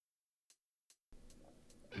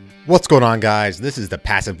What's going on, guys? This is the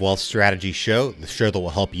Passive Wealth Strategy Show, the show that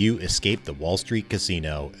will help you escape the Wall Street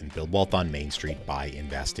casino and build wealth on Main Street by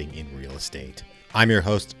investing in real estate. I'm your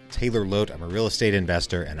host, Taylor Loht. I'm a real estate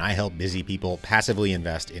investor, and I help busy people passively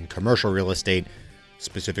invest in commercial real estate,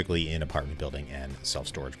 specifically in apartment building and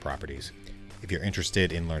self-storage properties. If you're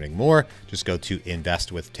interested in learning more, just go to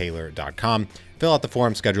investwithtaylor.com, fill out the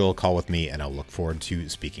form, schedule a call with me, and I'll look forward to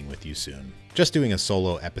speaking with you soon. Just doing a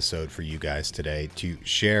solo episode for you guys today to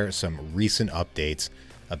share some recent updates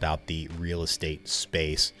about the real estate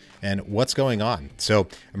space and what's going on. So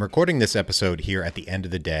I'm recording this episode here at the end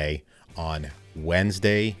of the day on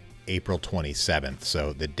Wednesday, April 27th,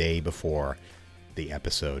 so the day before the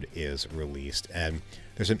episode is released. And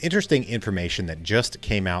there's some interesting information that just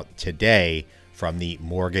came out today from the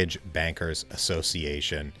Mortgage Bankers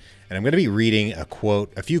Association. And I'm going to be reading a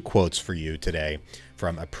few quotes for you today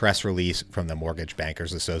from a press release from the Mortgage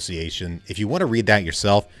Bankers Association. If you want to read that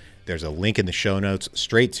yourself, there's a link in the show notes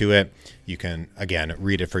straight to it. You can, again,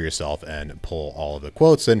 read it for yourself and pull all of the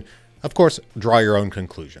quotes and, of course, draw your own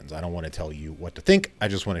conclusions. I don't want to tell you what to think. I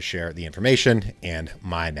just want to share the information and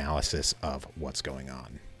my analysis of what's going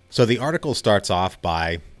on. So the article starts off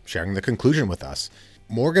by sharing the conclusion with us.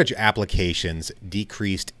 Mortgage applications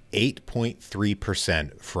decreased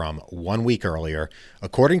 8.3% from 1 week earlier,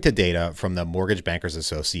 according to data from the Mortgage Bankers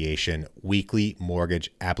Association Weekly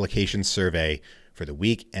Mortgage Application Survey for the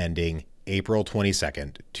week ending April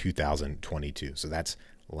 22nd, 2022. So that's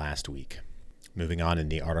last week. Moving on in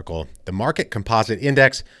the article, the Market Composite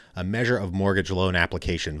Index, a measure of mortgage loan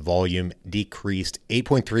application volume, decreased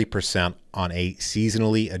 8.3% on a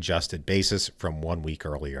seasonally adjusted basis from 1 week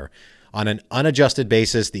earlier. On an unadjusted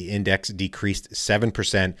basis, the index decreased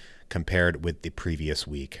 7% compared with the previous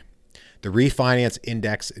week. The refinance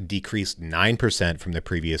index decreased 9% from the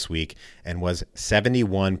previous week and was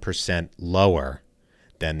 71% lower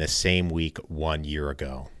than the same week 1 year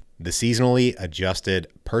ago. The seasonally adjusted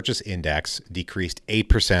purchase index decreased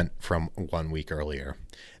 8% from 1 week earlier.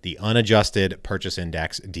 The unadjusted purchase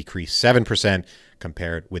index decreased 7%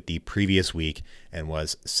 compared with the previous week and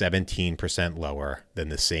was 17% lower than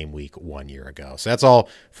the same week 1 year ago. So that's all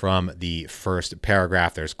from the first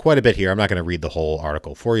paragraph. There's quite a bit here. I'm not going to read the whole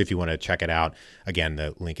article for you if you want to check it out. Again,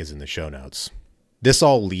 the link is in the show notes. This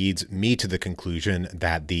all leads me to the conclusion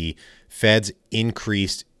that the Fed's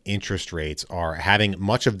increased interest rates are having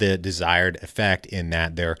much of the desired effect in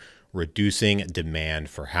that they're reducing demand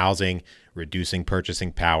for housing, reducing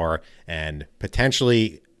purchasing power, and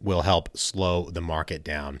potentially will help slow the market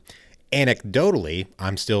down. Anecdotally,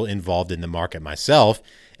 I'm still involved in the market myself,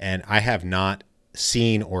 and I have not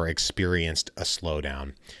seen or experienced a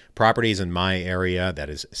slowdown. Properties in my area, that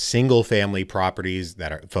is single family properties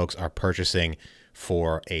that folks are purchasing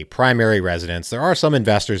for a primary residence. There are some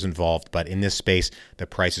investors involved, but in this space, the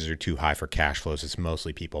prices are too high for cash flows. It's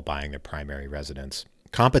mostly people buying their primary residence.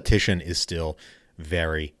 Competition is still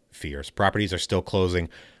very fierce. Properties are still closing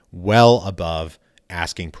well above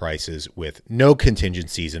asking prices with no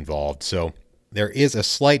contingencies involved. So there is a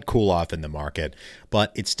slight cool off in the market,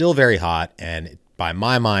 but it's still very hot. And by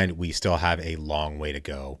my mind, we still have a long way to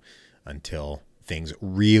go until things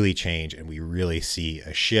really change and we really see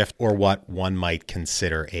a shift or what one might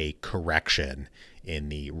consider a correction in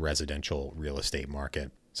the residential real estate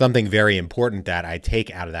market. Something very important that I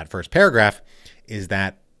take out of that first paragraph is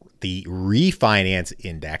that the refinance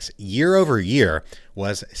index year over year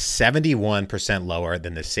was 71% lower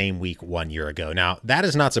than the same week 1 year ago. Now, that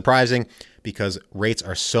is not surprising because rates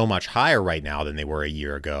are so much higher right now than they were a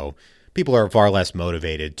year ago. People are far less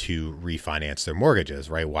motivated to refinance their mortgages,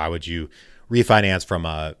 right? Why would you refinance from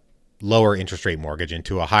a lower interest rate mortgage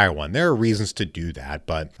into a higher one? There are reasons to do that,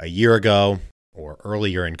 but a year ago or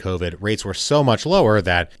earlier in COVID, rates were so much lower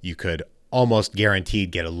that you could almost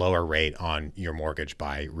guaranteed get a lower rate on your mortgage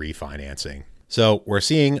by refinancing. So we're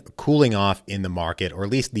seeing cooling off in the market, or at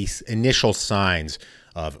least these initial signs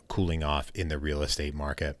of cooling off in the real estate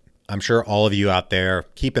market. I'm sure all of you out there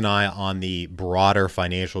keep an eye on the broader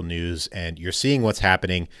financial news and you're seeing what's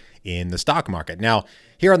happening in the stock market. Now,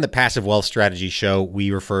 here on the Passive Wealth Strategy Show,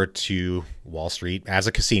 we refer to Wall Street as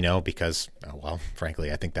a casino because, well, frankly,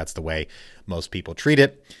 I think that's the way most people treat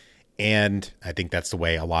it. And I think that's the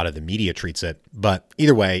way a lot of the media treats it. But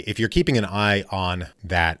either way, if you're keeping an eye on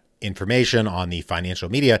that information on the financial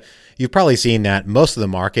media, you've probably seen that most of the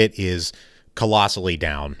market is colossally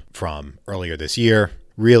down from earlier this year,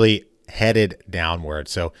 really headed downward.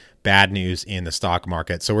 So bad news in the stock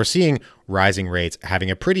market. So we're seeing rising rates having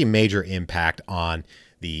a pretty major impact on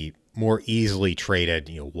the more easily traded,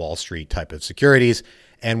 Wall Street type of securities.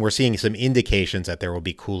 and we're seeing some indications that there will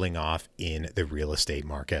be cooling off in the real estate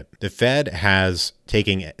market. The Fed has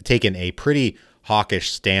taken a pretty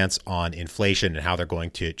hawkish stance on inflation and how they're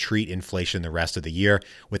going to treat inflation the rest of the year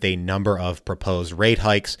with a number of proposed rate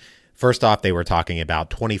hikes. First off, they were talking about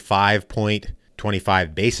 25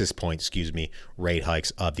 basis point, rate hikes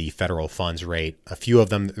of the federal funds rate, a few of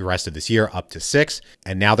them the rest of this year up to 6.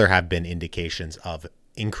 And now there have been indications of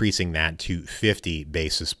increasing that to 50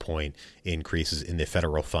 basis point increases in the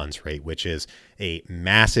federal funds rate, which is a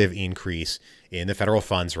massive increase in the federal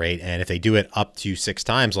funds rate. And if they do it up to 6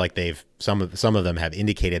 times, like some of them have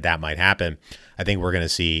indicated that might happen, I think we're going to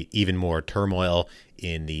see even more turmoil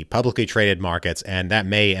in the publicly traded markets, and that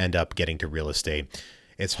may end up getting to real estate.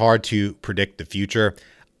 It's hard to predict the future.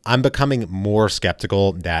 I'm becoming more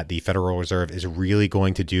skeptical that the Federal Reserve is really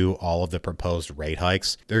going to do all of the proposed rate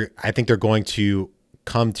hikes. I think they're going to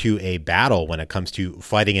come to a battle when it comes to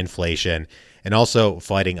fighting inflation and also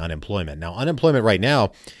fighting unemployment. Now, unemployment right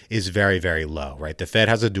now is very, very low, right? The Fed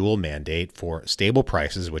has a dual mandate for stable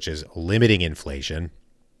prices, which is limiting inflation,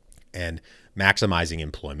 and maximizing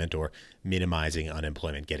employment or minimizing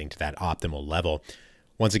unemployment, getting to that optimal level.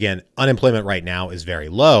 Once again, unemployment right now is very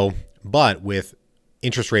low, but with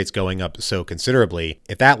interest rates going up so considerably,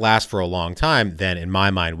 if that lasts for a long time, then in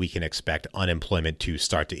my mind, we can expect unemployment to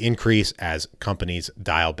start to increase as companies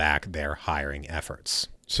dial back their hiring efforts.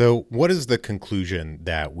 So what is the conclusion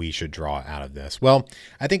that we should draw out of this? Well,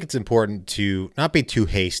 I think it's important to not be too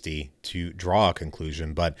hasty to draw a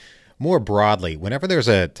conclusion, but more broadly, whenever there's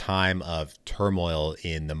a time of turmoil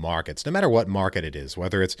in the markets, no matter what market it is,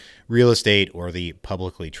 whether it's real estate or the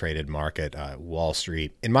publicly traded market, Wall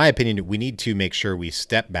Street, in my opinion, we need to make sure we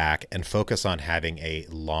step back and focus on having a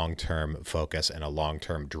long-term focus and a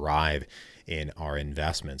long-term drive in our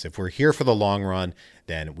investments. If we're here for the long run,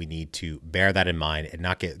 then we need to bear that in mind and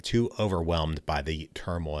not get too overwhelmed by the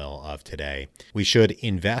turmoil of today. We should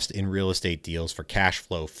invest in real estate deals for cash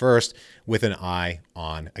flow first, with an eye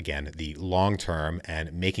on, again, the long term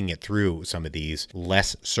and making it through some of these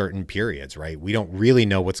less certain periods, right? We don't really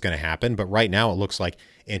know what's going to happen, but right now it looks like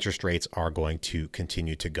interest rates are going to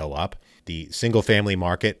continue to go up. The single family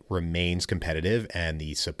market remains competitive, and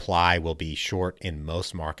the supply will be short in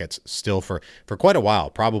most markets still for quite a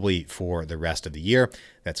while, probably for the rest of the year.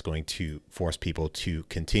 That's going to force people to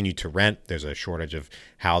continue to rent. There's a shortage of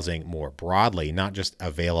housing more broadly, not just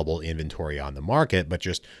available inventory on the market, but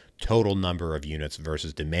just total number of units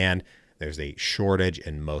versus demand. There's a shortage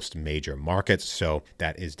in most major markets. So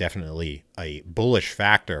that is definitely a bullish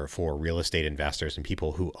factor for real estate investors and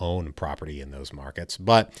people who own property in those markets.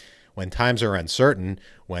 But when times are uncertain,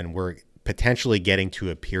 when we're potentially getting to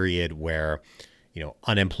a period where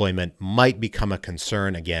unemployment might become a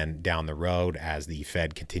concern again down the road as the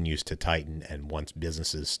Fed continues to tighten, and once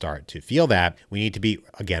businesses start to feel that, we need to be,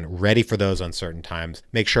 again, ready for those uncertain times.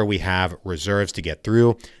 Make sure we have reserves to get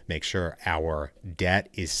through. Make sure our debt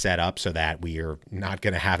is set up so that we are not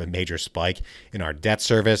going to have a major spike in our debt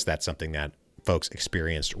service. That's something that folks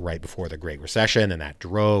experienced right before the Great Recession, and that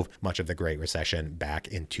drove much of the Great Recession back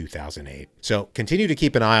in 2008. So continue to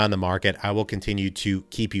keep an eye on the market. I will continue to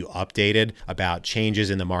keep you updated about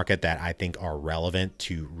changes in the market that I think are relevant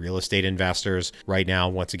to real estate investors. Right now,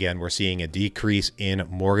 once again, we're seeing a decrease in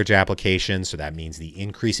mortgage applications. So that means the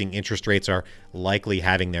increasing interest rates are likely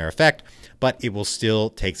having their effect, but it will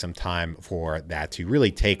still take some time for that to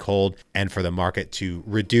really take hold and for the market to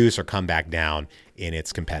reduce or come back down in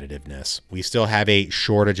its competitiveness. We still have a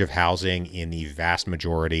shortage of housing in the vast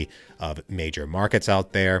majority of major markets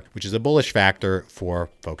out there, which is a bullish factor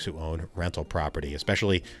for folks who own rental property,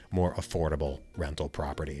 especially more affordable rental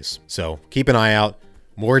properties. So keep an eye out.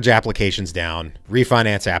 Mortgage applications down,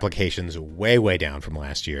 refinance applications way down from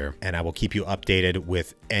last year, and I will keep you updated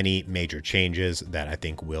with any major changes that I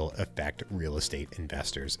think will affect real estate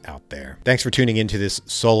investors out there. Thanks for tuning into this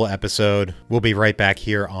solo episode. We'll be right back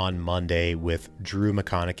here on Monday with Drew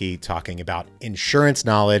McConaughey talking about insurance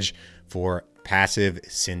knowledge for passive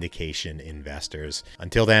syndication investors.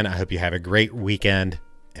 Until then, I hope you have a great weekend,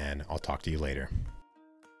 and I'll talk to you later.